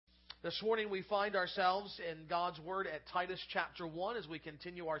This morning we find ourselves in God's Word at Titus chapter 1 as we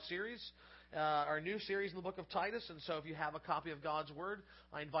continue our series, our new series in the book of Titus. And so if you have a copy of God's Word,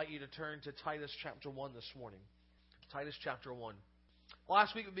 I invite you to turn to Titus chapter 1 this morning. Titus chapter 1.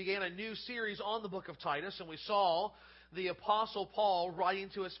 Last week we began a new series on the book of Titus, and we saw the Apostle Paul writing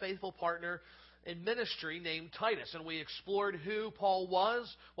to his faithful partner in ministry named Titus. And we explored who Paul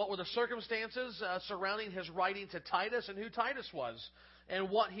was, what were the circumstances surrounding his writing to Titus, and who Titus was, and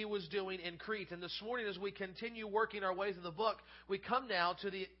what he was doing in Crete. And this morning, as we continue working our way through the book, we come now to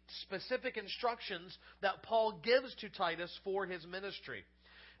the specific instructions that Paul gives to Titus for his ministry.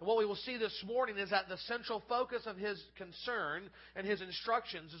 And what we will see this morning is that the central focus of his concern and his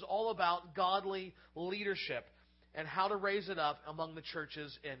instructions is all about godly leadership and how to raise it up among the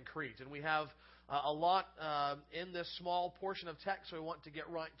churches in Crete. And we have a lot in this small portion of text, so we want to get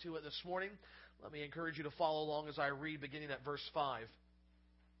right to it this morning. Let me encourage you to follow along as I read, beginning at verse 5.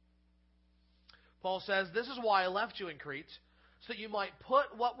 Paul says, "This is why I left you in Crete, so that you might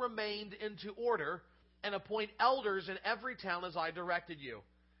put what remained into order and appoint elders in every town as I directed you.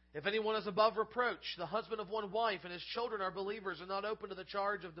 If anyone is above reproach, the husband of one wife, and his children are believers and not open to the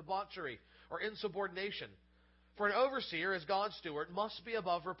charge of debauchery or insubordination. For an overseer, as God's steward, must be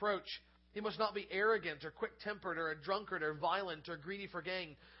above reproach. He must not be arrogant or quick-tempered or a drunkard or violent or greedy for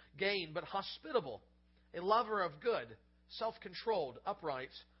gain, but hospitable, a lover of good, self-controlled,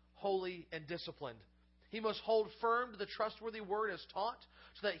 upright, holy, and disciplined. He must hold firm to the trustworthy word as taught,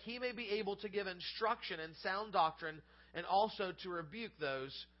 so that he may be able to give instruction in sound doctrine and also to rebuke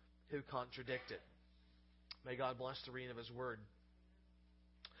those who contradict it." May God bless the reading of His Word.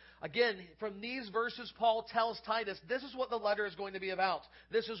 Again, from these verses, Paul tells Titus, this is what the letter is going to be about.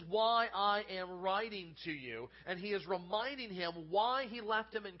 This is why I am writing to you. And he is reminding him why he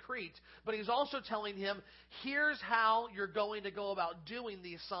left him in Crete. But he's also telling him, here's how you're going to go about doing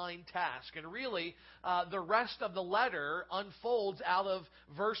the assigned task. And really, the rest of the letter unfolds out of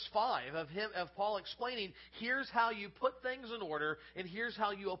verse 5 of Paul explaining, here's how you put things in order, and here's how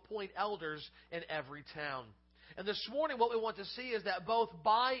you appoint elders in every town. And this morning what we want to see is that both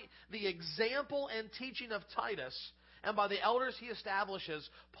by the example and teaching of Titus and by the elders he establishes,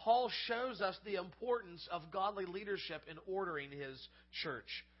 Paul shows us the importance of godly leadership in ordering his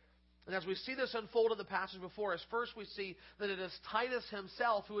church. And as we see this unfold in the passage before us, first we see that it is Titus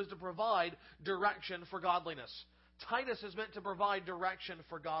himself who is to provide direction for godliness. Titus is meant to provide direction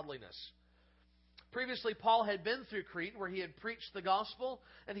for godliness. Previously, Paul had been through Crete, where he had preached the gospel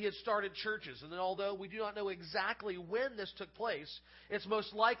and he had started churches. And then although we do not know exactly when this took place, it's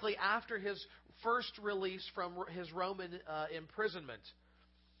most likely after his first release from his Roman imprisonment.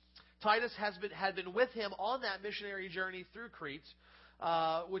 Titus had been with him on that missionary journey through Crete,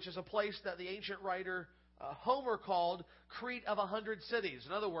 which is a place that the ancient writer Homer called Crete of 100 cities.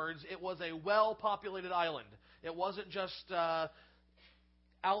 In other words, it was a well-populated island. It wasn't just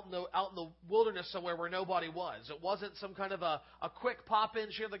out in the wilderness somewhere where nobody was. It wasn't some kind of a quick pop-in,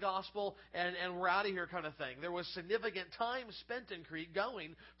 share the gospel, and we're out of here kind of thing. There was significant time spent in Crete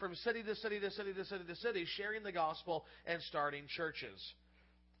going from city to city to city to city to city, sharing the gospel and starting churches.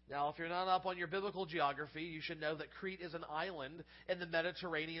 Now, if you're not up on your biblical geography, you should know that Crete is an island in the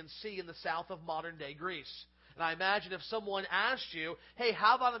Mediterranean Sea in the south of modern-day Greece. And I imagine if someone asked you, hey,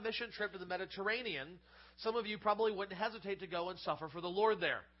 how about a mission trip to the Mediterranean? Some of you probably wouldn't hesitate to go and suffer for the Lord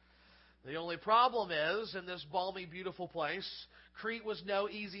there. The only problem is, in this balmy, beautiful place, Crete was no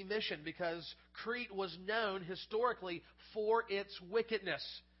easy mission because Crete was known historically for its wickedness.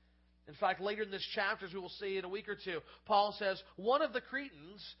 In fact, later in this chapter, as we will see in a week or two, Paul says, one of the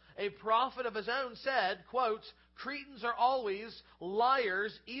Cretans, a prophet of his own, said, quote, "Cretans are always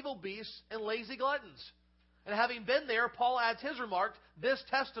liars, evil beasts, and lazy gluttons." And having been there, Paul adds his remark, this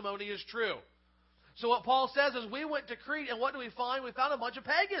testimony is true. So what Paul says is we went to Crete, and what do we find? We found a bunch of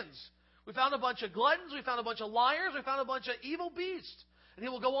pagans. We found a bunch of gluttons. We found a bunch of liars. We found a bunch of evil beasts. And he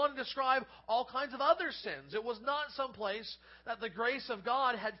will go on to describe all kinds of other sins. It was not some place that the grace of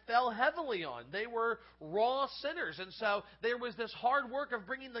God had fell heavily on. They were raw sinners. And so there was this hard work of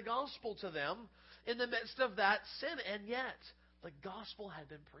bringing the gospel to them in the midst of that sin. And yet, the gospel had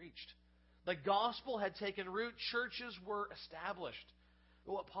been preached. The gospel had taken root. Churches were established.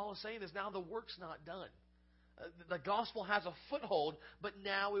 But what Paul is saying is now the work's not done. The gospel has a foothold, but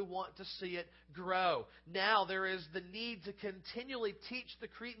now we want to see it grow. Now there is the need to continually teach the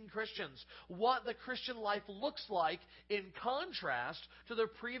Cretan Christians what the Christian life looks like in contrast to their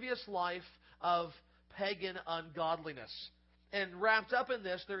previous life of pagan ungodliness. And wrapped up in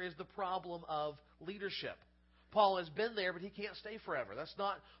this, there is the problem of leadership. Paul has been there, but he can't stay forever. That's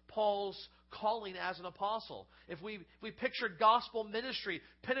not Paul's calling as an apostle. If we pictured gospel ministry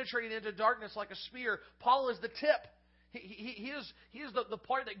penetrating into darkness like a spear, Paul is the tip. He is the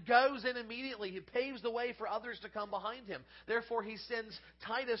part that goes in immediately. He paves the way for others to come behind him. Therefore, he sends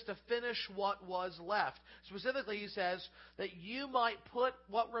Titus to finish what was left. Specifically, he says that you might put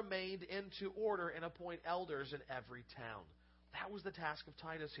what remained into order and appoint elders in every town. That was the task of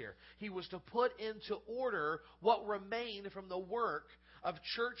Titus here. He was to put into order what remained from the work of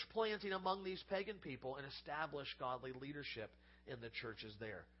church planting among these pagan people and establish godly leadership in the churches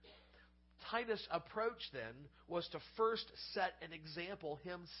there. Titus' approach then was to first set an example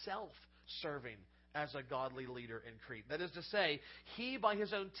himself serving as a godly leader in Crete. That is to say, he, by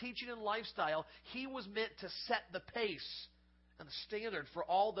his own teaching and lifestyle, he was meant to set the pace and the standard for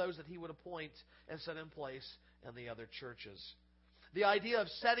all those that he would appoint and set in place in the other churches. The idea of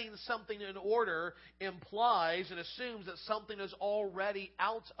setting something in order implies and assumes that something is already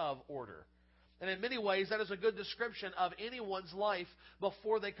out of order. And in many ways, that is a good description of anyone's life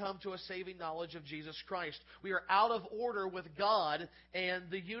before they come to a saving knowledge of Jesus Christ. We are out of order with God and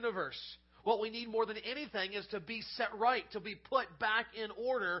the universe. What we need more than anything is to be set right, to be put back in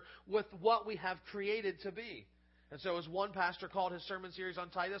order with what we have created to be. And so as one pastor called his sermon series on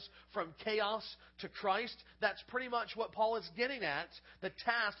Titus, From Chaos to Christ, that's pretty much what Paul is getting at, the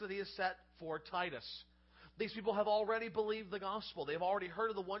task that he has set for Titus. These people have already believed the gospel. They've already heard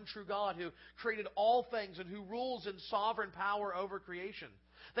of the one true God who created all things and who rules in sovereign power over creation.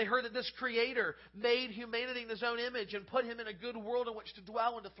 They heard that this Creator made humanity in His own image and put him in a good world in which to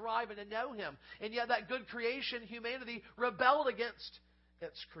dwell and to thrive and to know Him. And yet that good creation, humanity, rebelled against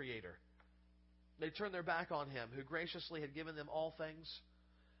its Creator. They turned their back on Him, who graciously had given them all things,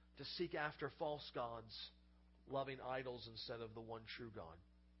 to seek after false gods, loving idols instead of the one true God.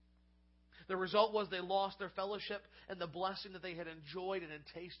 The result was they lost their fellowship and the blessing that they had enjoyed and had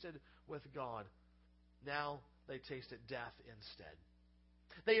tasted with God. Now they tasted death instead.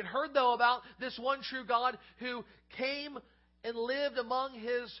 They had heard, though, about this one true God who came and lived among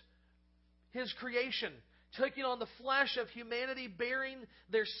His creation, taking on the flesh of humanity, bearing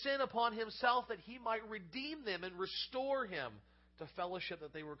their sin upon Himself that He might redeem them and restore Him to fellowship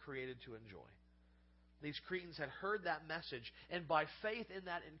that they were created to enjoy. These Cretans had heard that message, and by faith in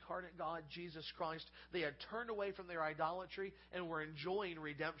that incarnate God, Jesus Christ, they had turned away from their idolatry and were enjoying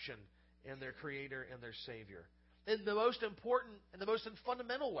redemption in their Creator and their Savior. In the most important and the most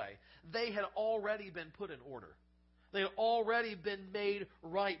fundamental way, they had already been put in order. They had already been made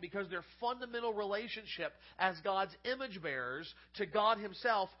right because their fundamental relationship as God's image bearers to God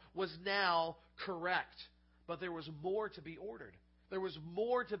Himself was now correct. But there was more to be ordered. There was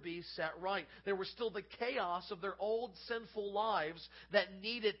more to be set right. There was still the chaos of their old sinful lives that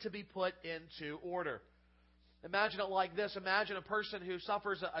needed to be put into order. Imagine it like this. Imagine a person who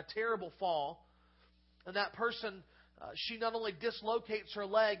suffers a terrible fall. And that person, she not only dislocates her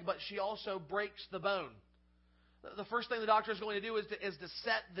leg, but she also breaks the bone. The first thing the doctor is going to do is to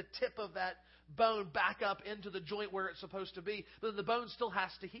set the tip of that bone back up into the joint where it's supposed to be. But the bone still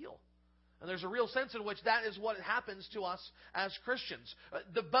has to heal. And there's a real sense in which that is what happens to us as Christians.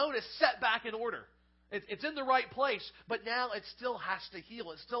 The bone is set back in order. It's in the right place, but now it still has to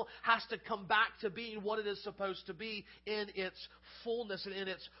heal. It still has to come back to being what it is supposed to be in its fullness and in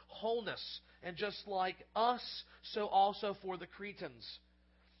its wholeness. And just like us, so also for the Cretans.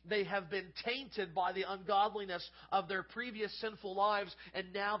 They have been tainted by the ungodliness of their previous sinful lives,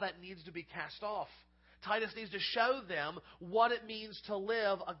 and now that needs to be cast off. Titus needs to show them what it means to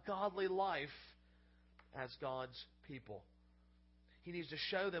live a godly life as God's people. He needs to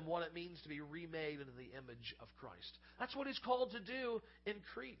show them what it means to be remade into the image of Christ. That's what He's called to do in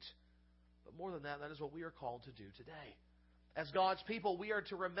Crete. But more than that, that is what we are called to do today. As God's people, we are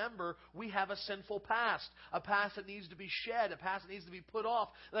to remember we have a sinful past. A past that needs to be shed. A past that needs to be put off.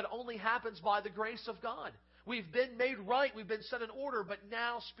 That only happens by the grace of God. We've been made right. We've been set in order. But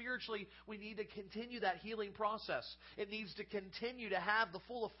now, spiritually, we need to continue that healing process. It needs to continue to have the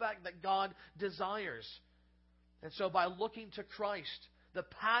full effect that God desires. And so by looking to Christ, the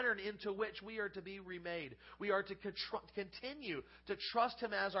pattern into which we are to be remade, we are to continue to trust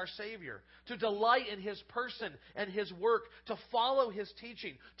Him as our Savior, to delight in His person and His work, to follow His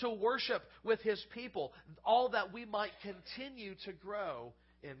teaching, to worship with His people, all that we might continue to grow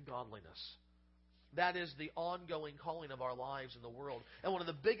in godliness. That is the ongoing calling of our lives in the world. And one of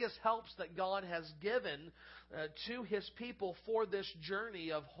the biggest helps that God has given to His people for this journey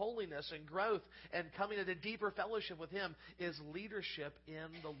of holiness and growth and coming into deeper fellowship with Him is leadership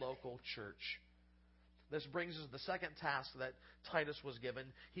in the local church. This brings us to the second task that Titus was given.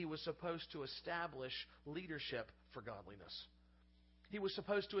 He was supposed to establish leadership for godliness. He was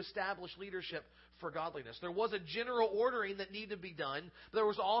supposed to establish leadership for godliness. There was a general ordering that needed to be done, but there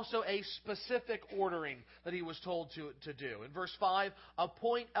was also a specific ordering that he was told to do. In verse 5,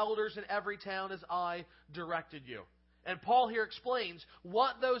 appoint elders in every town as I directed you. And Paul here explains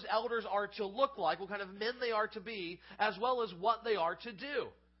what those elders are to look like, what kind of men they are to be, as well as what they are to do.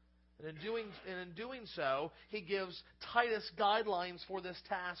 And in doing so, he gives Titus guidelines for this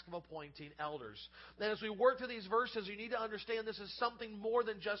task of appointing elders. And as we work through these verses, you need to understand this is something more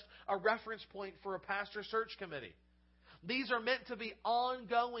than just a reference point for a pastor search committee. These are meant to be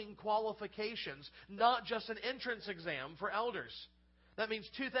ongoing qualifications, not just an entrance exam for elders. That means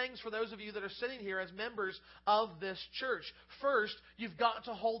two things for those of you that are sitting here as members of this church. First, you've got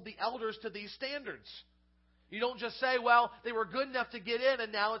to hold the elders to these standards. You don't just say, well, they were good enough to get in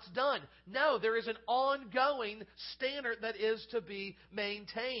and now it's done. No, there is an ongoing standard that is to be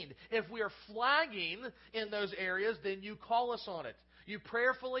maintained. If we are flagging in those areas, then you call us on it. You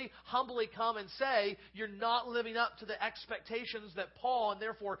prayerfully, humbly come and say, you're not living up to the expectations that Paul and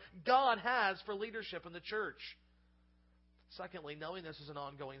therefore God has for leadership in the church. Secondly, knowing this is an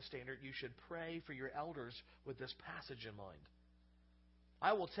ongoing standard, you should pray for your elders with this passage in mind.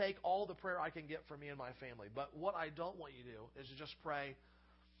 I will take all the prayer I can get for me and my family. But what I don't want you to do is to just pray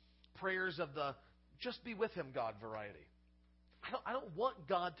prayers of the just be with him, God variety. I don't want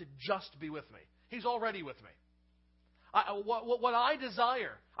God to just be with me. He's already with me. What I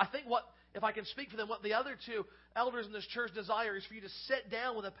desire, I think if I can speak for them, what the other two elders in this church desire is for you to sit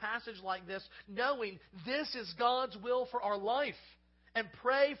down with a passage like this, knowing this is God's will for our life. And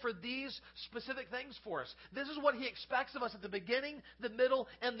pray for these specific things for us. This is what He expects of us at the beginning, the middle,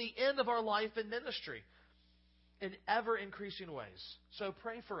 and the end of our life in ministry in ever-increasing ways. So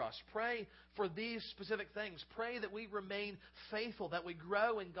pray for us. Pray for these specific things. Pray that we remain faithful, that we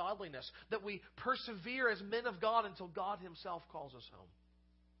grow in godliness, that we persevere as men of God until God Himself calls us home.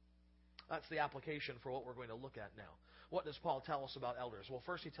 That's the application for what we're going to look at now. What does Paul tell us about elders? Well,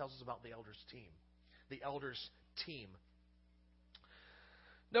 first he tells us about the elders' team. The elders' team.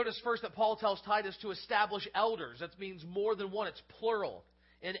 Notice first that Paul tells Titus to establish elders. That means more than one. It's plural.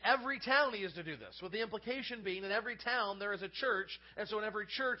 In every town he is to do this, with the implication being in every town there is a church, and so in every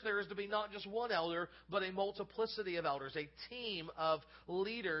church there is to be not just one elder, but a multiplicity of elders, a team of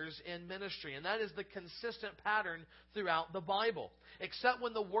leaders in ministry. And that is the consistent pattern throughout the Bible. Except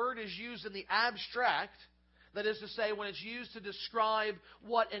when the word is used in the abstract, that is to say, when it's used to describe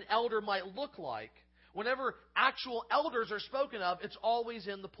what an elder might look like, whenever actual elders are spoken of, it's always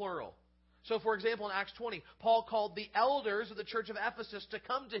in the plural. So, for example, in Acts 20, Paul called the elders of the church of Ephesus to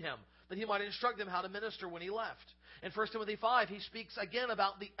come to him, that he might instruct them how to minister when he left. In 1 Timothy 5, he speaks again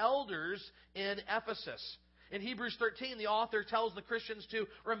about the elders in Ephesus. In Hebrews 13, the author tells the Christians to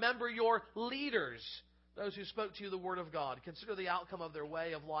remember your leaders, those who spoke to you the word of God. Consider the outcome of their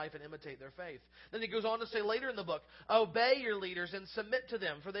way of life and imitate their faith. Then he goes on to say later in the book, obey your leaders and submit to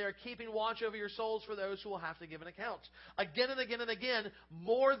them, for they are keeping watch over your souls for those who will have to give an account. Again and again and again,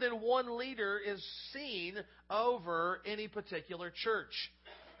 more than one leader is seen over any particular church.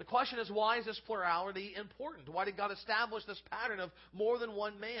 The question is, why is this plurality important? Why did God establish this pattern of more than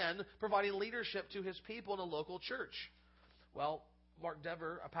one man providing leadership to his people in a local church? Well, Mark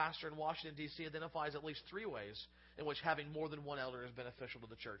Dever, a pastor in Washington, D.C., identifies at least three ways in which having more than one elder is beneficial to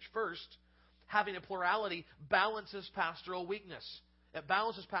the church. First, having a plurality balances pastoral weakness. It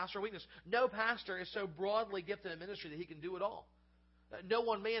balances pastoral weakness. No pastor is so broadly gifted in ministry that he can do it all. No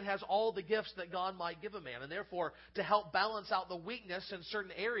one man has all the gifts that God might give a man. And therefore, to help balance out the weakness in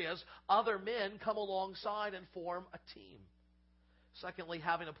certain areas, other men come alongside and form a team. Secondly,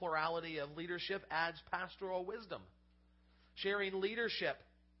 having a plurality of leadership adds pastoral wisdom. Sharing leadership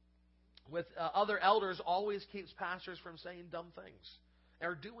with other elders always keeps pastors from saying dumb things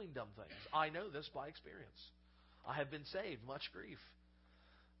or doing dumb things. I know this by experience. I have been saved much grief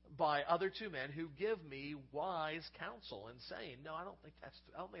by other two men who give me wise counsel and saying, no, I don't think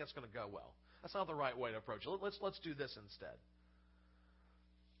that's going to go well. That's not the right way to approach it. Let's do this instead.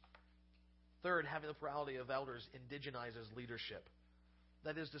 Third, having the plurality of elders indigenizes leadership.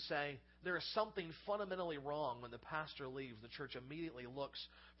 That is to say, there is something fundamentally wrong when the pastor leaves. The church immediately looks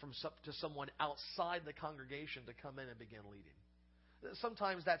to someone outside the congregation to come in and begin leading.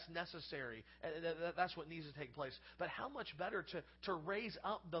 Sometimes that's necessary. That's what needs to take place. But how much better to raise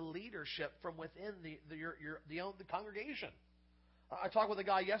up the leadership from within the congregation? I talked with a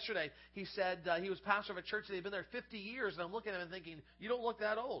guy yesterday. He said he was pastor of a church that had been there 50 years. And I'm looking at him and thinking, you don't look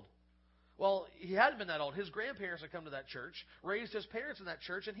that old. Well, he hadn't been that old. His grandparents had come to that church, raised his parents in that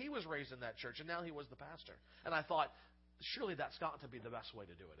church, and he was raised in that church, and now he was the pastor. And I thought, surely that's got to be the best way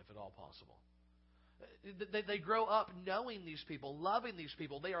to do it, if at all possible. They grow up knowing these people, loving these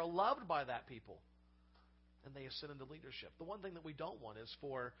people. They are loved by that people. And they ascend into leadership. The one thing that we don't want is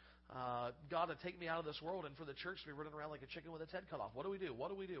for God to take me out of this world and for the church to be running around like a chicken with its head cut off. What do we do?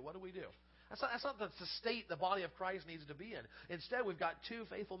 What do we do? What do we do? That's not the state the body of Christ needs to be in. Instead, we've got two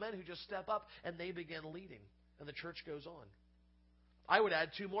faithful men who just step up and they begin leading. And the church goes on. I would add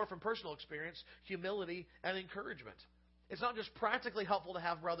two more from personal experience, humility and encouragement. It's not just practically helpful to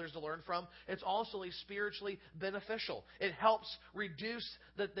have brothers to learn from. It's also spiritually beneficial. It helps reduce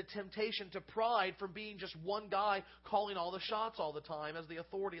the temptation to pride from being just one guy calling all the shots all the time as the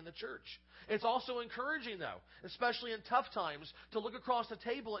authority in the church. It's also encouraging, though, especially in tough times, to look across the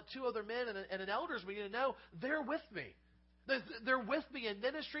table at two other men and an elders meeting and know they're with me. They're with me in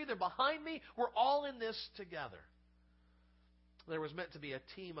ministry. They're behind me. We're all in this together. There was meant to be a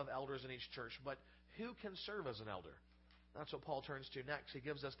team of elders in each church, but who can serve as an elder? That's what Paul turns to next. He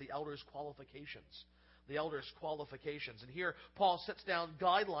gives us the elders' qualifications. The elders' qualifications. And here, Paul sets down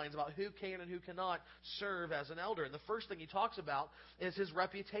guidelines about who can and who cannot serve as an elder. And the first thing he talks about is his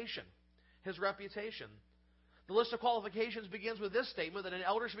reputation. His reputation. The list of qualifications begins with this statement that an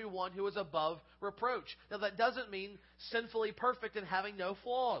elder should be one who is above reproach. Now, that doesn't mean sinfully perfect and having no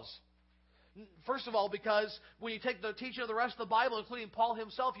flaws. First of all, because when you take the teaching of the rest of the Bible, including Paul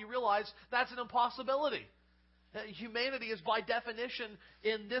himself, you realize that's an impossibility. Humanity is by definition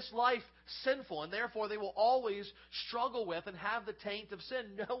in this life sinful, and therefore they will always struggle with and have the taint of sin.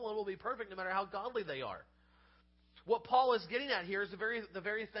 No one will be perfect no matter how godly they are. What Paul is getting at here is the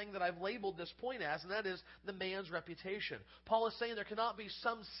very thing that I've labeled this point as, and that is the man's reputation. Paul is saying there cannot be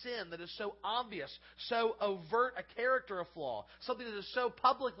some sin that is so obvious, so overt a character flaw, something that is so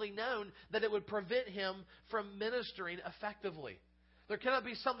publicly known that it would prevent him from ministering effectively. There cannot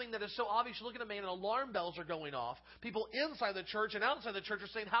be something that is so obvious. You look at a man and alarm bells are going off. People inside the church and outside the church are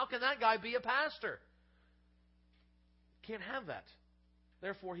saying, how can that guy be a pastor? Can't have that.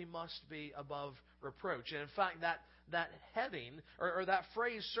 Therefore, he must be above reproach. And in fact, that heading, or that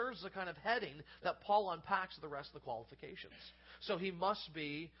phrase serves as the kind of heading that Paul unpacks the rest of the qualifications. So he must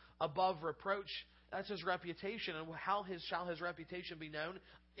be above reproach. That's his reputation. And how shall his reputation be known?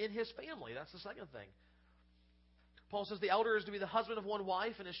 In his family. That's the second thing. Paul says the elder is to be the husband of one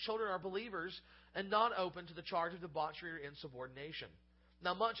wife, and his children are believers and not open to the charge of debauchery or insubordination.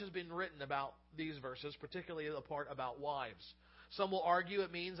 Now, much has been written about these verses, particularly the part about wives. Some will argue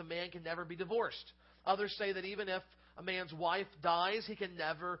it means a man can never be divorced. Others say that even if a man's wife dies, he can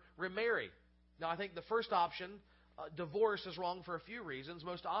never remarry. Now, I think the first option, divorce, is wrong for a few reasons.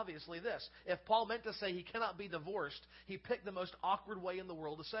 Most obviously this. If Paul meant to say he cannot be divorced, he picked the most awkward way in the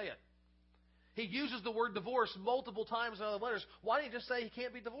world to say it. He uses the word divorce multiple times in other letters. Why didn't he just say he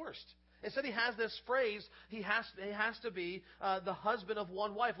can't be divorced? Instead, he has this phrase, he has to be the husband of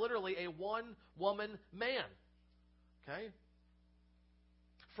one wife, literally a one-woman man. Okay?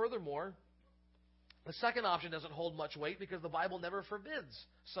 Furthermore, the second option doesn't hold much weight because the Bible never forbids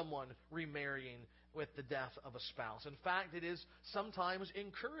someone remarrying with the death of a spouse. In fact, it is sometimes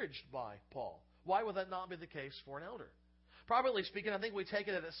encouraged by Paul. Why would that not be the case for an elder? Properly speaking, I think we take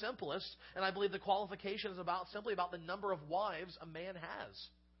it at its simplest, and I believe the qualification is simply about the number of wives a man has.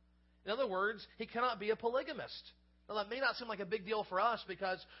 In other words, he cannot be a polygamist. Now, that may not seem like a big deal for us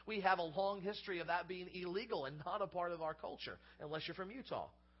because we have a long history of that being illegal and not a part of our culture, unless you're from Utah.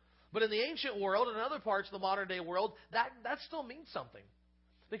 But in the ancient world and in other parts of the modern-day world, that still means something.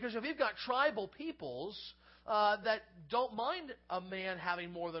 Because if you've got tribal peoples that don't mind a man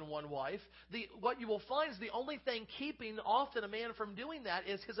having more than one wife, what you will find is the only thing keeping often a man from doing that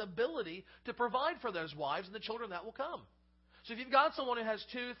is his ability to provide for those wives and the children that will come. So if you've got someone who has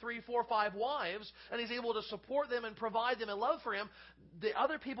 2, 3, 4, 5 wives, and he's able to support them and provide them and love for him, the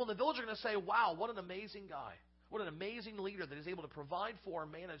other people in the village are going to say, wow, what an amazing guy. What an amazing leader that is able to provide for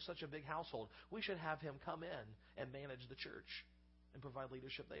and manage such a big household. We should have him come in and manage the church and provide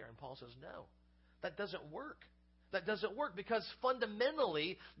leadership there. And Paul says, no. That doesn't work. That doesn't work because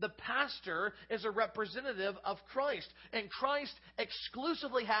fundamentally the pastor is a representative of Christ. And Christ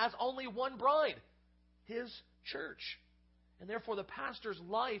exclusively has only one bride, his church. And therefore the pastor's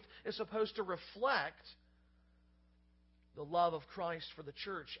life is supposed to reflect the love of Christ for the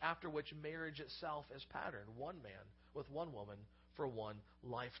church, after which marriage itself is patterned. One man with one woman for one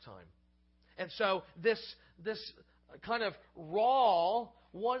lifetime. And so this kind of raw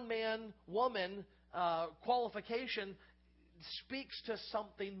one-man, woman qualification speaks to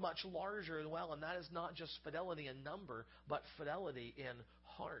something much larger as well, and that is not just fidelity in number, but fidelity in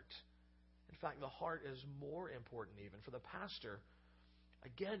heart. In fact, the heart is more important even for the pastor.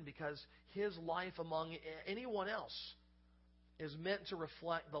 Again, because his life among anyone else is meant to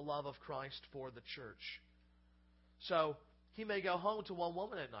reflect the love of Christ for the church. So, he may go home to one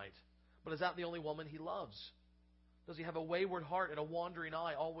woman at night, but is that the only woman he loves? Does he have a wayward heart and a wandering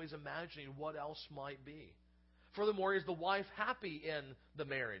eye, always imagining what else might be? Furthermore, is the wife happy in the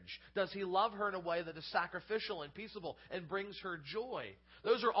marriage? Does he love her in a way that is sacrificial and peaceable and brings her joy?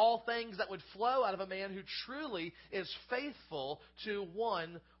 Those are all things that would flow out of a man who truly is faithful to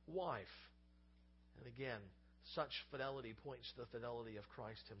one wife. And again, such fidelity points to the fidelity of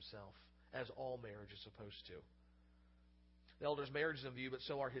Christ himself, as all marriage is supposed to. The elder's marriage is in view, but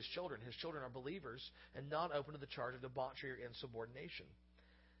so are his children. His children are believers and not open to the charge of debauchery or insubordination.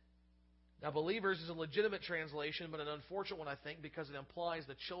 Now, believers is a legitimate translation, but an unfortunate one, I think, because it implies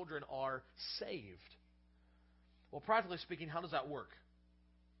the children are saved. Well, practically speaking, how does that work?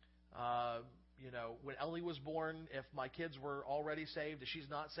 When Ellie was born, if my kids were already saved, if she's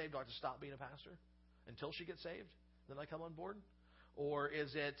not saved, do I have to stop being a pastor until she gets saved? Then I come on board? Or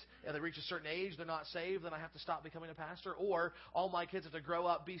is it, if they reach a certain age, they're not saved, then I have to stop becoming a pastor? Or all my kids have to grow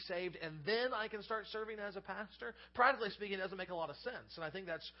up, be saved, and then I can start serving as a pastor? Practically speaking, it doesn't make a lot of sense. And I think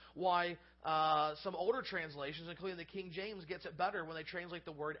that's why some older translations, including the King James, gets it better when they translate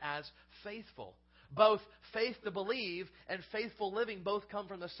the word as faithful. Both faith to believe and faithful living both come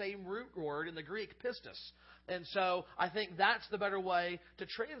from the same root word in the Greek, pistis. And so I think that's the better way to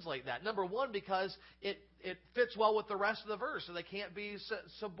translate that. Number one, because it fits well with the rest of the verse, so they can't be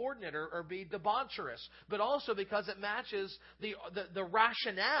subordinate or be debaucherous. But also because it matches the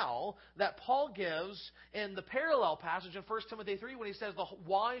rationale that Paul gives in the parallel passage in 1 Timothy 3 when he says,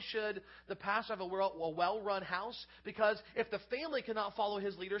 why should the pastor have a well-run house? Because if the family cannot follow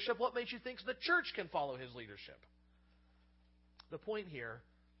his leadership, what makes you think the church can follow his leadership? The point here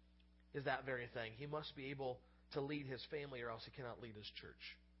is that very thing. He must be able to lead his family or else he cannot lead his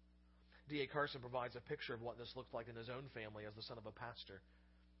church. D.A. Carson provides a picture of what this looked like in his own family as the son of a pastor.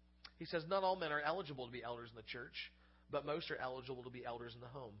 He says, not all men are eligible to be elders in the church, but most are eligible to be elders in the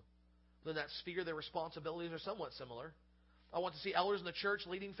home. In that sphere, their responsibilities are somewhat similar. I want to see elders in the church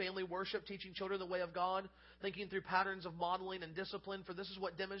leading family worship, teaching children the way of God, thinking through patterns of modeling and discipline, for this is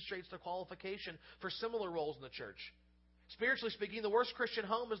what demonstrates their qualification for similar roles in the church. Spiritually speaking, the worst Christian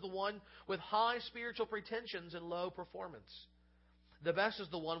home is the one with high spiritual pretensions and low performance. The best is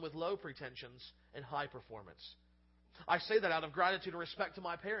the one with low pretensions and high performance. I say that out of gratitude and respect to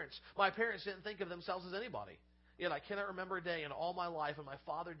my parents. My parents didn't think of themselves as anybody. Yet I cannot remember a day in all my life when my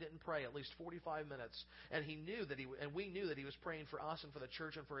father didn't pray at least 45 minutes, and we knew that he was praying for us and for the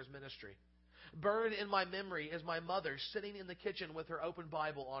church and for his ministry. Burned in my memory is my mother sitting in the kitchen with her open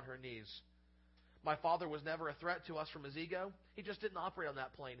Bible on her knees. My father was never a threat to us from his ego. He just didn't operate on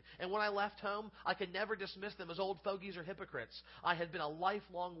that plane. And when I left home, I could never dismiss them as old fogies or hypocrites. I had been a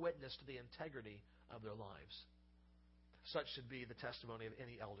lifelong witness to the integrity of their lives. Such should be the testimony of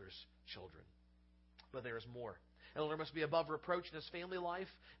any elder's children. But there is more. An elder must be above reproach in his family life,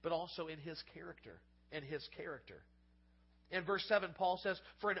 but also in his character. In verse 7, Paul says,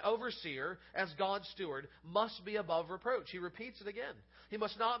 for an overseer, as God's steward, must be above reproach. He repeats it again. He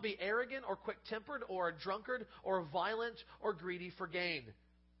must not be arrogant or quick-tempered or a drunkard or violent or greedy for gain.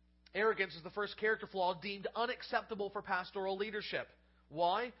 Arrogance is the first character flaw deemed unacceptable for pastoral leadership.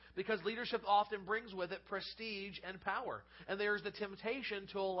 Why? Because leadership often brings with it prestige and power. And there's the temptation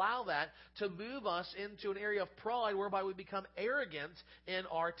to allow that to move us into an area of pride whereby we become arrogant in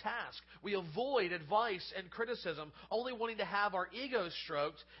our task. We avoid advice and criticism, only wanting to have our egos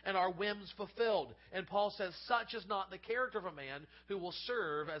stroked and our whims fulfilled. And Paul says such is not the character of a man who will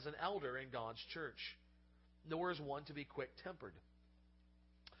serve as an elder in God's church. Nor is one to be quick-tempered.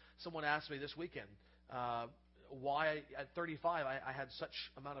 Someone asked me this weekend, why at 35 I had such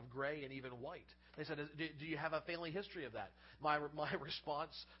amount of gray and even white. They said, do you have a family history of that? My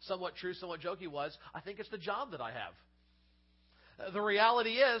response, somewhat true, somewhat jokey, was, I think it's the job that I have. The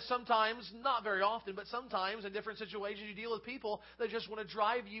reality is, sometimes, not very often, but sometimes in different situations you deal with people that just want to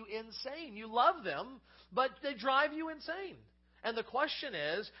drive you insane. You love them, but they drive you insane. And the question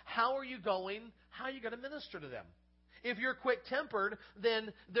is, how are you going to minister to them? If you're quick-tempered,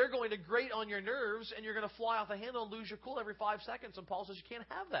 then they're going to grate on your nerves and you're going to fly off the handle and lose your cool every 5 seconds. And Paul says you can't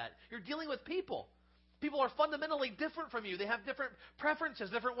have that. You're dealing with people. People are fundamentally different from you. They have different preferences,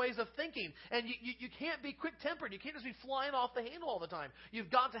 different ways of thinking. And you can't be quick-tempered. You can't just be flying off the handle all the time.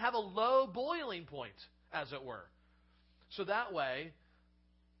 You've got to have a low boiling point, as it were. So that way,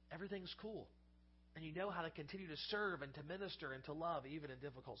 everything's cool. And you know how to continue to serve and to minister and to love even in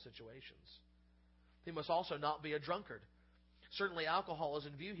difficult situations. He must also not be a drunkard. Certainly alcohol is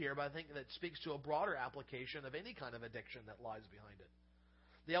in view here, but I think that speaks to a broader application of any kind of addiction that lies behind it.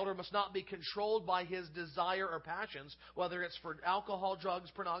 The elder must not be controlled by his desire or passions, whether it's for alcohol, drugs,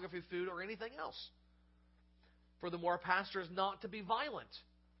 pornography, food, or anything else. Furthermore, a pastor is not to be violent.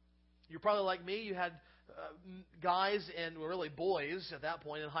 You're probably like me. You had guys and really boys at that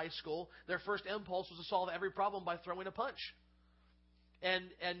point in high school. Their first impulse was to solve every problem by throwing a punch.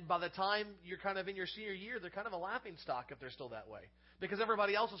 And by the time you're kind of in your senior year, they're kind of a laughing stock if they're still that way. Because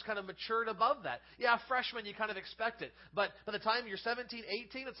everybody else has kind of matured above that. Yeah, freshmen, you kind of expect it. But by the time you're 17,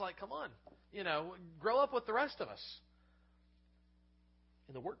 18, it's like, come on, grow up with the rest of us.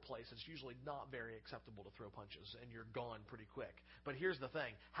 In the workplace, it's usually not very acceptable to throw punches, and you're gone pretty quick. But here's the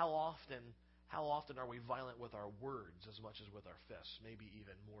thing. How often are we violent with our words as much as with our fists? Maybe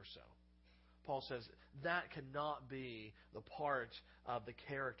even more so. Paul says that cannot be the part of the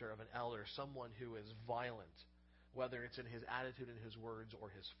character of an elder, someone who is violent, whether it's in his attitude, in his words, or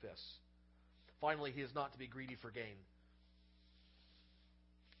his fists. Finally, he is not to be greedy for gain.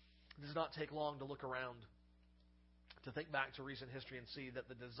 It does not take long to look around, to think back to recent history and see that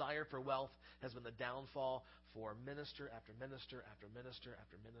the desire for wealth has been the downfall for minister after minister after minister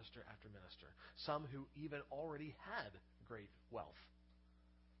after minister after minister, some who even already had great wealth.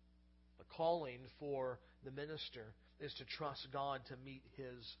 The calling for the minister is to trust God to meet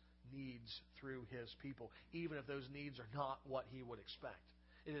his needs through his people, even if those needs are not what he would expect.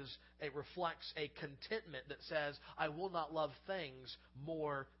 It reflects a contentment that says, I will not love things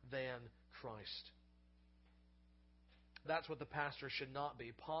more than Christ. That's what the pastor should not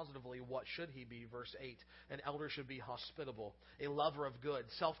be. Positively, what should he be? Verse 8, an elder should be hospitable, a lover of good,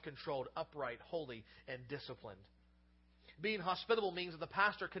 self-controlled, upright, holy, and disciplined. Being hospitable means that the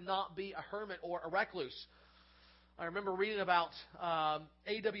pastor cannot be a hermit or a recluse. I remember reading about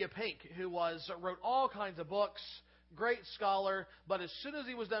A.W. Pink, who wrote all kinds of books, great scholar, but as soon as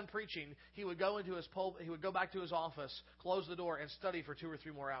he was done preaching, he would go into his pulpit, he would go back to his office, close the door, and study for 2 or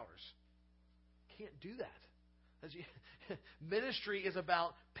 3 more hours. Can't do that. Ministry is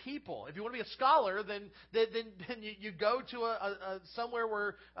about people. If you want to be a scholar, then you go to a somewhere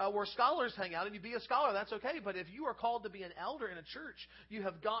where scholars hang out and you be a scholar. That's okay. But if you are called to be an elder in a church, you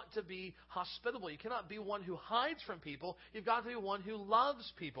have got to be hospitable. You cannot be one who hides from people. You've got to be one who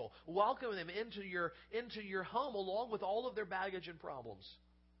loves people, welcoming them into your home along with all of their baggage and problems.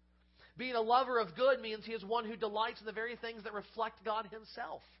 Being a lover of good means he is one who delights in the very things that reflect God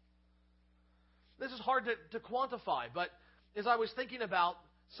himself. This is hard to quantify, but as I was thinking about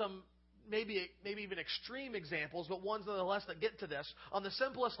some maybe even extreme examples, but ones nonetheless that get to this, on the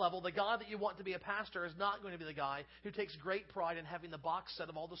simplest level, the guy that you want to be a pastor is not going to be the guy who takes great pride in having the box set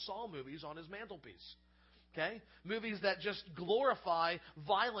of all the Saw movies on his mantelpiece. Okay? Movies that just glorify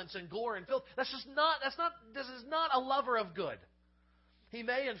violence and gore and filth. This is not a lover of good. He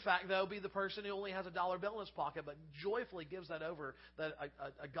may, in fact, though, be the person who only has $1 bill in his pocket, but joyfully gives that over that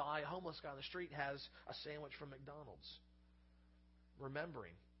a homeless guy on the street has a sandwich from McDonald's.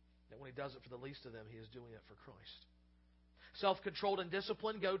 Remembering that when he does it for the least of them, he is doing it for Christ. Self-controlled and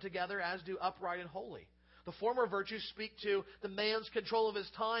discipline go together, as do upright and holy. The former virtues speak to the man's control of his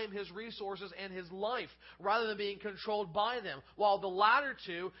time, his resources, and his life, rather than being controlled by them, while the latter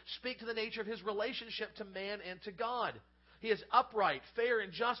two speak to the nature of his relationship to man and to God. He is upright, fair,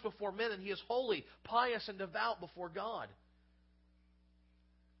 and just before men, and he is holy, pious, and devout before God.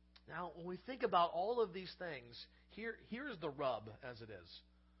 Now, when we think about all of these things, here's the rub, as it is.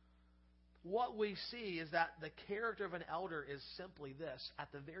 What we see is that the character of an elder is simply this.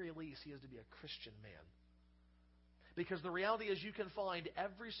 At the very least, he is to be a Christian man. Because the reality is you can find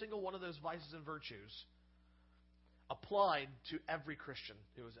every single one of those vices and virtues applied to every Christian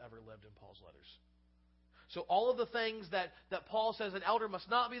who has ever lived in Paul's letters. So all of the things that Paul says an elder must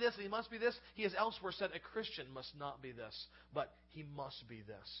not be this and he must be this, he has elsewhere said a Christian must not be this, but he must be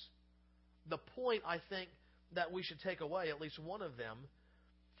this. The point, I think, that we should take away, at least one of them,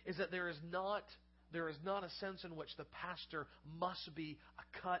 is that there is not a sense in which the pastor must be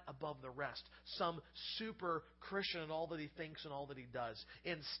a cut above the rest, some super Christian in all that he thinks and all that he does.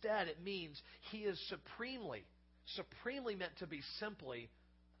 Instead, it means he is supremely meant to be simply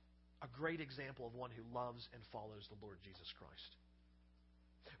a great example of one who loves and follows the Lord Jesus Christ.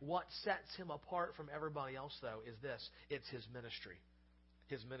 What sets him apart from everybody else, though, is this. It's his ministry.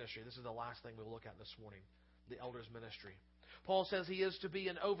 His ministry. This is the last thing we'll look at this morning. The elder's ministry. Paul says he is to be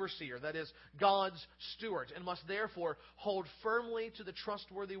an overseer, that is, God's steward, and must therefore hold firmly to the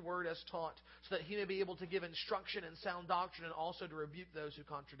trustworthy word as taught, so that he may be able to give instruction in sound doctrine and also to rebuke those who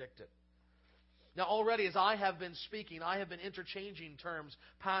contradict it. Now already as I have been speaking, I have been interchanging terms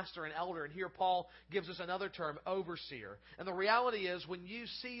pastor and elder. And here Paul gives us another term, overseer. And the reality is when you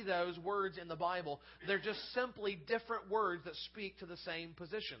see those words in the Bible, they're just simply different words that speak to the same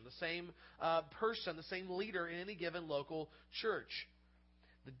position, the same person, the same leader in any given local church.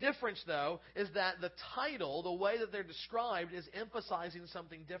 The difference, though, is that the title, the way that they're described, is emphasizing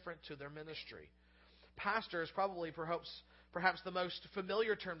something different to their ministry. Pastor is probably perhaps the most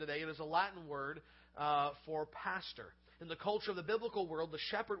familiar term today. It is a Latin word for pastor. In the culture of the biblical world, the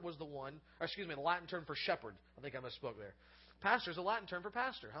shepherd was the Latin term for shepherd. I think I misspoke there. Pastor is a Latin term for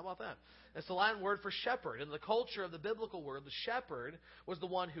pastor. How about that? It's the Latin word for shepherd. In the culture of the biblical world, the shepherd was the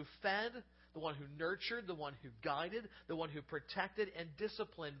one who fed, the one who nurtured, the one who guided, the one who protected and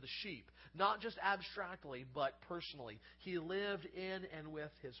disciplined the sheep. Not just abstractly, but personally. He lived in and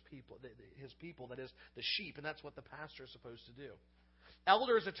with his people, that is, the sheep, and that's what the pastor is supposed to do.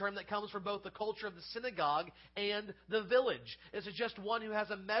 Elder is a term that comes from both the culture of the synagogue and the village. It's just one who has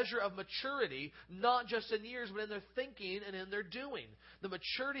a measure of maturity, not just in years, but in their thinking and in their doing. The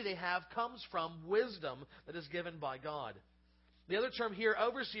maturity they have comes from wisdom that is given by God. The other term here,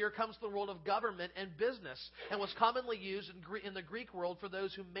 overseer, comes from the world of government and business and was commonly used in the Greek world for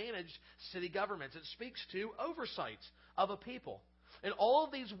those who managed city governments. It speaks to oversight of a people. And all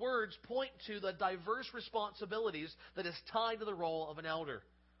of these words point to the diverse responsibilities that is tied to the role of an elder.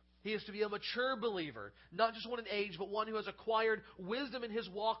 He is to be a mature believer, not just one in age, but one who has acquired wisdom in his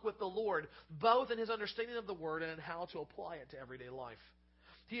walk with the Lord, both in his understanding of the Word and in how to apply it to everyday life.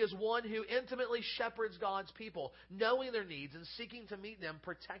 He is one who intimately shepherds God's people, knowing their needs and seeking to meet them,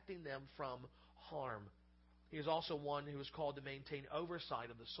 protecting them from harm. He is also one who is called to maintain oversight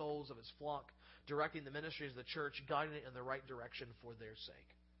of the souls of his flock, directing the ministries of the church, guiding it in the right direction for their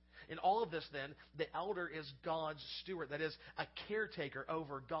sake. In all of this, then, the elder is God's steward, that is, a caretaker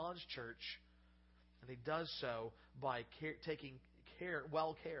over God's church, and he does so by taking care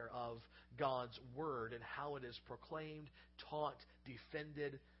of God's Word and how it is proclaimed, taught,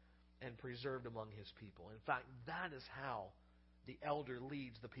 defended, and preserved among His people. In fact, that is how the elder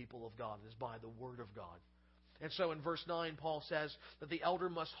leads the people of God, is by the Word of God. And so in verse 9, Paul says that the elder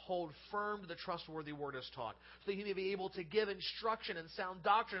must hold firm to the trustworthy word as taught, so that he may be able to give instruction and sound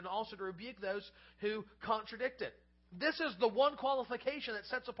doctrine, and also to rebuke those who contradict it. This is the one qualification that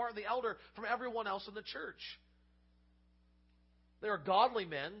sets apart the elder from everyone else in the church. They are godly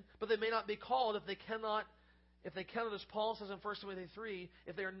men, but they may not be called if they cannot, as Paul says in 1 Timothy 3,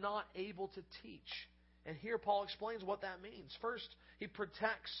 if they are not able to teach. And here Paul explains what that means. First, he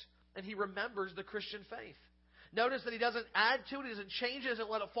protects and he remembers the Christian faith. Notice that he doesn't add to it, he doesn't change it, he doesn't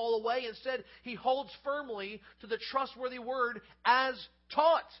let it fall away. Instead, he holds firmly to the trustworthy word as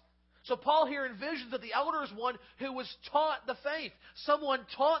taught. So Paul here envisions that the elder is one who was taught the faith. Someone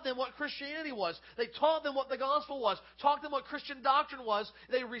taught them what Christianity was. They taught them what the gospel was. Taught them what Christian doctrine was.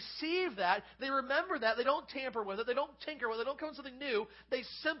 They receive that. They remember that. They don't tamper with it. They don't tinker with it. They don't come with something new. They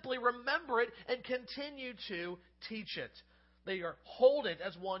simply remember it and continue to teach it. They hold it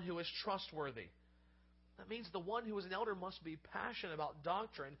as one who is trustworthy. That means the one who is an elder must be passionate about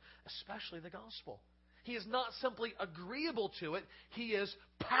doctrine, especially the gospel. He is not simply agreeable to it. He is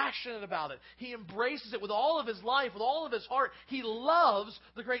passionate about it. He embraces it with all of his life, with all of his heart. He loves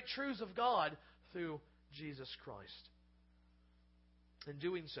the great truths of God through Jesus Christ. In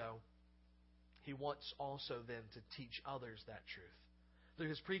doing so, he wants also then to teach others that truth. Through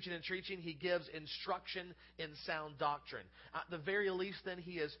his preaching and teaching, he gives instruction in sound doctrine. At the very least, then,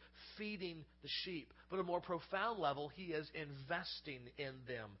 he is feeding the sheep. But at a more profound level, he is investing in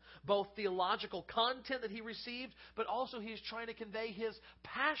them. Both theological content that he received, but also he is trying to convey his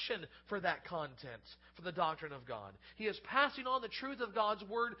passion for that content, for the doctrine of God. He is passing on the truth of God's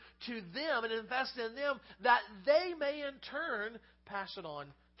Word to them and investing in them that they may in turn pass it on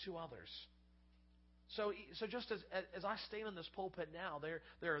to others. So just as I stand in this pulpit now,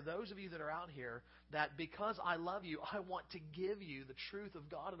 there are those of you that are out here that because I love you, I want to give you the truth of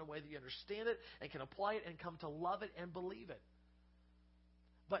God in a way that you understand it and can apply it and come to love it and believe it.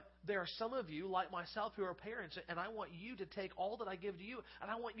 But there are some of you, like myself, who are parents, and I want you to take all that I give to you,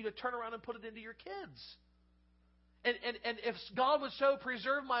 and I want you to turn around and put it into your kids. And if God would so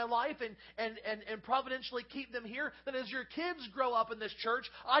preserve my life and providentially keep them here, then as your kids grow up in this church,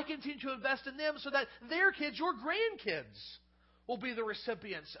 I continue to invest in them so that their kids, your grandkids, will be the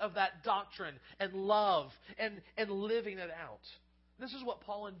recipients of that doctrine and love and living it out. This is what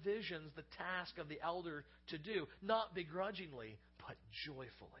Paul envisions the task of the elder to do, not begrudgingly, but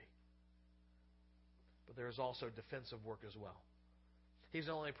joyfully. But there is also defensive work as well. He's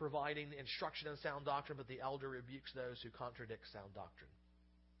not only providing instruction in sound doctrine, but the elder rebukes those who contradict sound doctrine.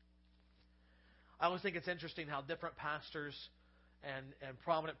 I always think it's interesting how different pastors and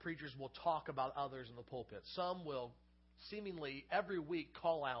prominent preachers will talk about others in the pulpit. Some will seemingly every week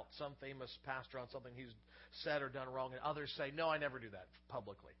call out some famous pastor on something he's said or done wrong, and others say, no, I never do that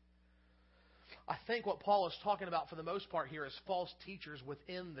publicly. I think what Paul is talking about for the most part here is false teachers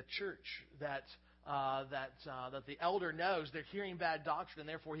within the church that the elder knows they're hearing bad doctrine, and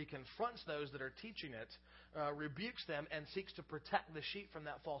therefore he confronts those that are teaching it, rebukes them, and seeks to protect the sheep from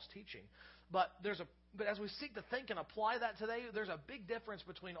that false teaching. But as we seek to think and apply that today, there's a big difference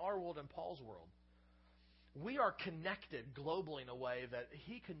between our world and Paul's world. We are connected globally in a way that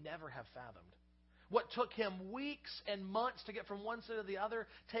he could never have fathomed. What took him weeks and months to get from one side to the other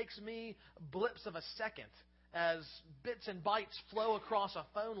takes me blips of a second as bits and bytes flow across a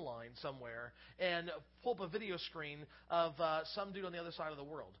phone line somewhere and pull up a video screen of some dude on the other side of the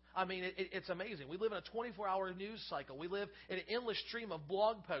world. I mean, it's amazing. We live in a 24-hour news cycle. We live in an endless stream of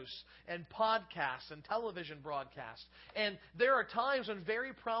blog posts and podcasts and television broadcasts. And there are times when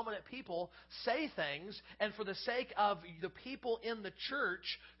very prominent people say things, and for the sake of the people in the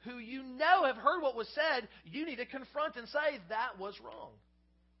church who you know have heard what was said, you need to confront and say, that was wrong.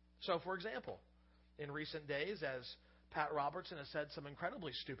 So, for example, in recent days, as Pat Robertson has said some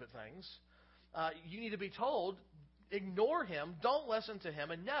incredibly stupid things, you need to be told, ignore him, don't listen to him,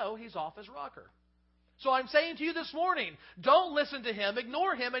 and know he's off his rocker. So I'm saying to you this morning, don't listen to him,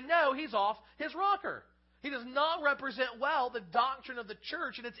 ignore him, and know he's off his rocker. He does not represent well the doctrine of the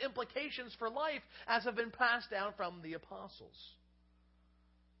church and its implications for life as have been passed down from the apostles.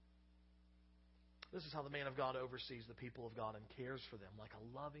 This is how the man of God oversees the people of God and cares for them like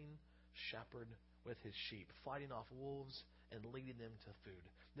a loving shepherd with his sheep, fighting off wolves and leading them to food.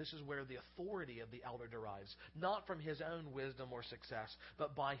 This is where the authority of the elder derives, not from his own wisdom or success,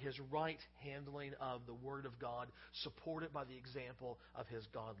 but by his right handling of the Word of God, supported by the example of his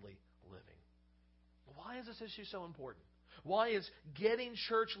godly living. Why is this issue so important? Why is getting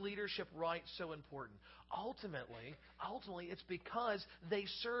church leadership right so important? Ultimately, it's because they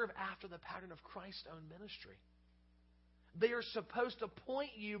serve after the pattern of Christ's own ministry. They are supposed to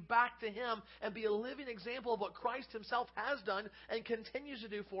point you back to Him and be a living example of what Christ Himself has done and continues to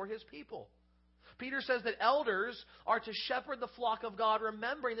do for His people. Peter says that elders are to shepherd the flock of God,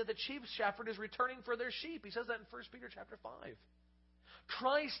 remembering that the chief shepherd is returning for their sheep. He says that in 1 Peter chapter 5.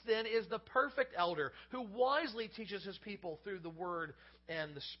 Christ, then, is the perfect elder who wisely teaches His people through the Word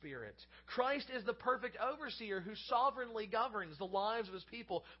and the Spirit. Christ is the perfect overseer who sovereignly governs the lives of His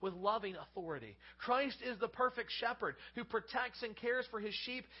people with loving authority. Christ is the perfect shepherd who protects and cares for His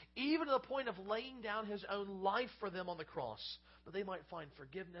sheep, even to the point of laying down His own life for them on the cross, that they might find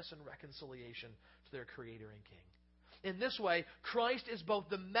forgiveness and reconciliation to their Creator and King. In this way, Christ is both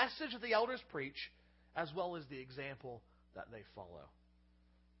the message that the elders preach, as well as the example that they follow.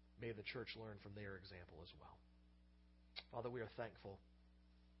 May the church learn from their example as well. Father, we are thankful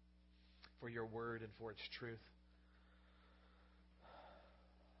for your word and for its truth.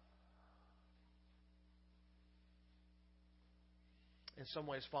 In some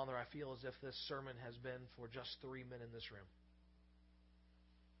ways, Father, I feel as if this sermon has been for just 3 men in this room.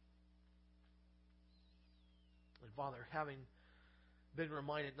 And Father, having been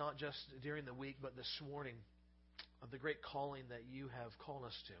reminded not just during the week, but this morning, of the great calling that you have called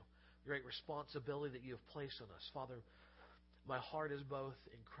us to, the great responsibility that you have placed on us. Father, my heart is both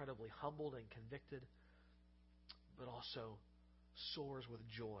incredibly humbled and convicted, but also soars with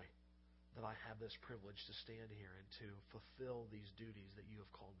joy that I have this privilege to stand here and to fulfill these duties that you have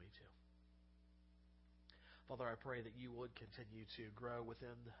called me to. Father, I pray that you would continue to grow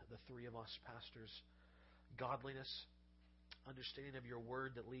within the three of us pastors godliness, understanding of your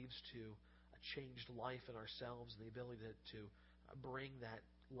word that leads to changed life in ourselves and the ability to bring that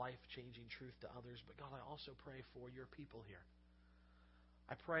life-changing truth to others. But God, I also pray for your people here.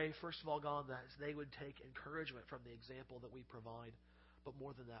 I pray, first of all, God, that they would take encouragement from the example that we provide. But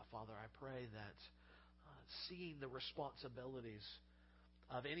more than that, Father, I pray that seeing the responsibilities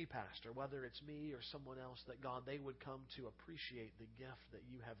of any pastor, whether it's me or someone else, that God, they would come to appreciate the gift that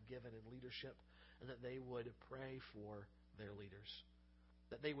you have given in leadership, and that they would pray for their leaders.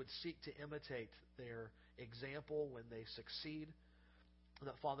 That they would seek to imitate their example when they succeed. And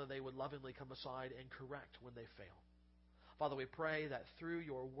that, Father, they would lovingly come aside and correct when they fail. Father, we pray that through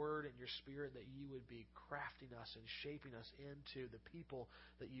your word and your spirit that you would be crafting us and shaping us into the people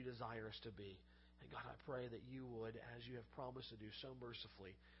that you desire us to be. And God, I pray that you would, as you have promised to do so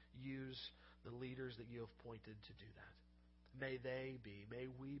mercifully, use the leaders that you have pointed to do that. May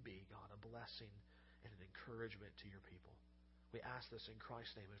we be, God, a blessing and an encouragement to your people. We ask this in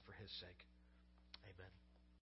Christ's name and for His sake. Amen.